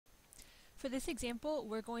For this example,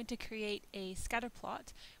 we're going to create a scatter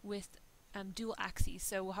plot with dual axes.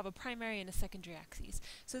 So we'll have a primary and a secondary axis.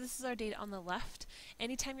 So this is our data on the left.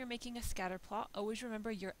 Anytime you're making a scatter plot, always remember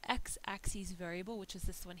your x-axis variable, which is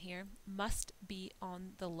this one here, must be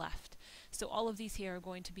on the left. So all of these here are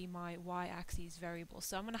going to be my y-axis variables.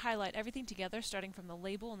 So I'm going to highlight everything together, starting from the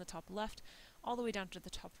label on the top left all the way down to the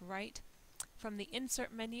top right. From the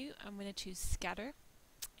insert menu, I'm going to choose scatter,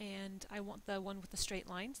 and I want the one with the straight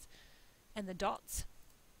lines and the dots.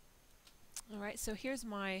 Alright, so here's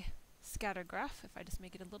my scatter graph, if I just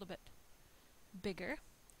make it a little bit bigger.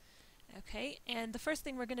 Okay, and the first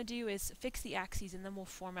thing we're going to do is fix the axes, and then we'll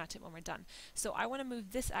format it when we're done. So I want to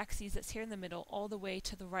move this axis that's here in the middle all the way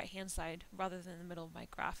to the right hand side rather than the middle of my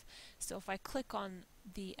graph. So if I click on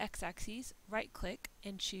the x-axis, right click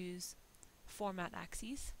and choose Format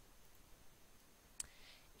Axes.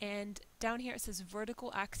 And down here it says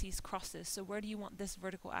vertical axis crosses. So where do you want this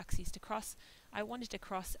vertical axis to cross? I want it to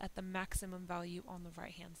cross at the maximum value on the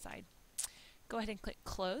right hand side. Go ahead and click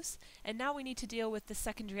close. And now we need to deal with the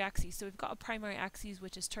secondary axis. So we've got a primary axis,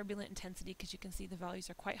 which is turbulent intensity, because you can see the values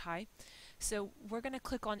are quite high. So we're going to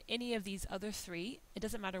click on any of these other three. It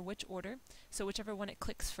doesn't matter which order, so whichever one it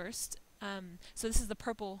clicks first. So this is the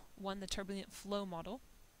purple one, the turbulent flow model.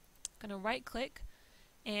 I'm going to right click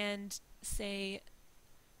and say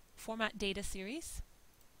Format Data Series,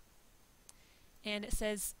 and it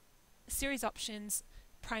says Series Options,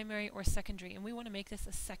 Primary or Secondary, and we want to make this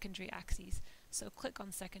a secondary axis. So click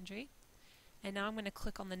on Secondary, and now I'm going to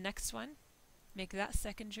click on the next one, make that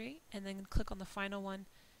secondary, and then click on the final one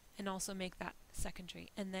and also make that secondary,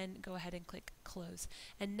 and then go ahead and click Close.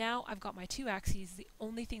 And now I've got my two axes. The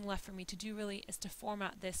only thing left for me to do really is to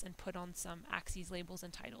format this and put on some axes labels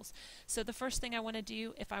and titles. So the first thing I want to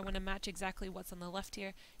do, if I want to match exactly what's on the left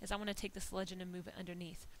here, is I want to take this legend and move it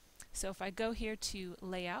underneath. So if I go here to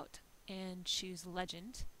Layout and choose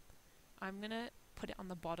Legend, I'm going to put it on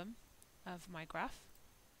the bottom of my graph.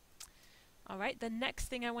 Alright, the next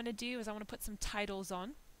thing I want to do is I want to put some titles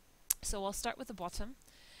on. So I'll start with the bottom,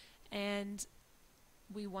 and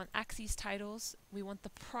we want axis titles. We want the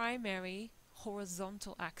primary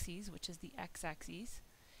horizontal axis, which is the x-axis,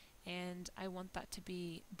 and I want that to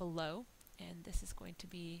be below, and this is going to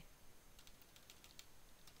be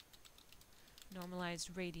normalized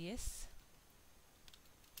radius.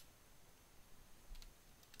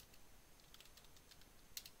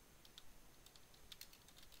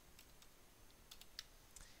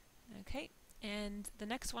 Okay, and the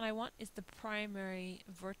next one I want is the primary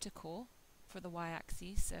vertical for the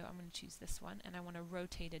y-axis, so I'm going to choose this one, and I want a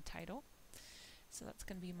rotated title. So that's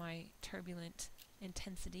going to be my turbulent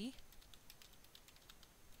intensity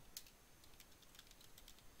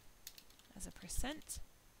as a percent.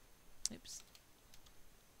 Oops.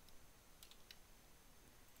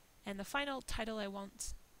 And the final title I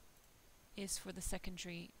want is for the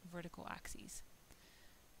secondary vertical axis,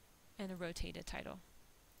 and a rotated title.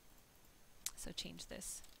 So change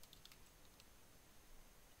this.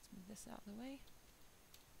 Let's move this out of the way.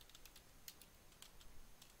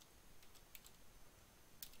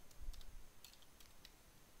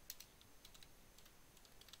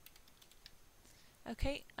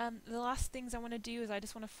 Okay, the last things I want to do is I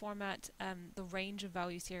just want to format the range of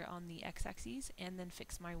values here on the x-axis and then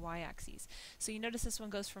fix my y-axis. So you notice this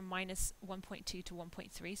one goes from minus 1.2 to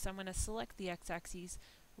 1.3, so I'm going to select the x-axis,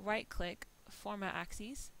 right-click, Format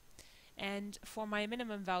Axes, and for my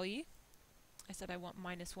minimum value, I said I want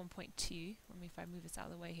minus 1.2. Let me, if I move this out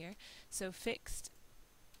of the way here. So fixed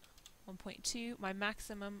 1.2. My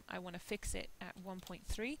maximum, I want to fix it at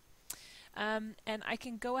 1.3. And I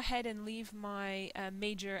can go ahead and leave my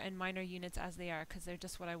major and minor units as they are, because they're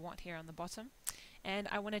just what I want here on the bottom. And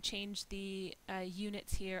I want to change the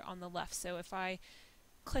units here on the left. So if I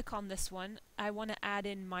click on this one, I want to add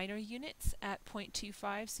in minor units at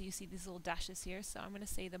 0.25, so you see these little dashes here. So I'm going to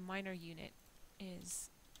say the minor unit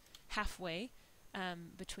is halfway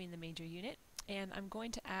between the major unit, and I'm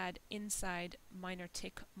going to add inside minor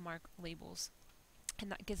tick mark labels,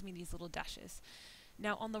 and that gives me these little dashes.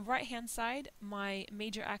 Now on the right hand side, my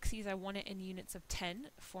major axes, I want it in units of 10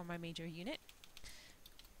 for my major unit,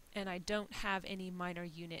 and I don't have any minor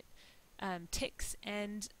unit ticks,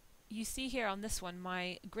 and you see here on this one,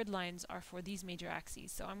 my grid lines are for these major axes.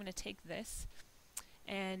 So I'm going to take this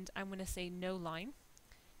and I'm going to say no line,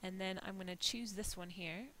 and then I'm going to choose this one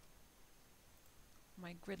here,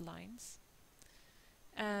 my grid lines.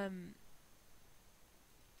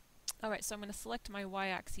 Alright, so I'm going to select my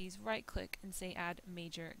y-axis, right click and say add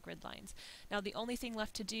major grid lines. Now the only thing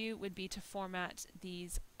left to do would be to format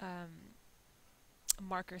these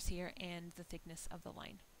markers here and the thickness of the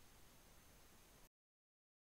line.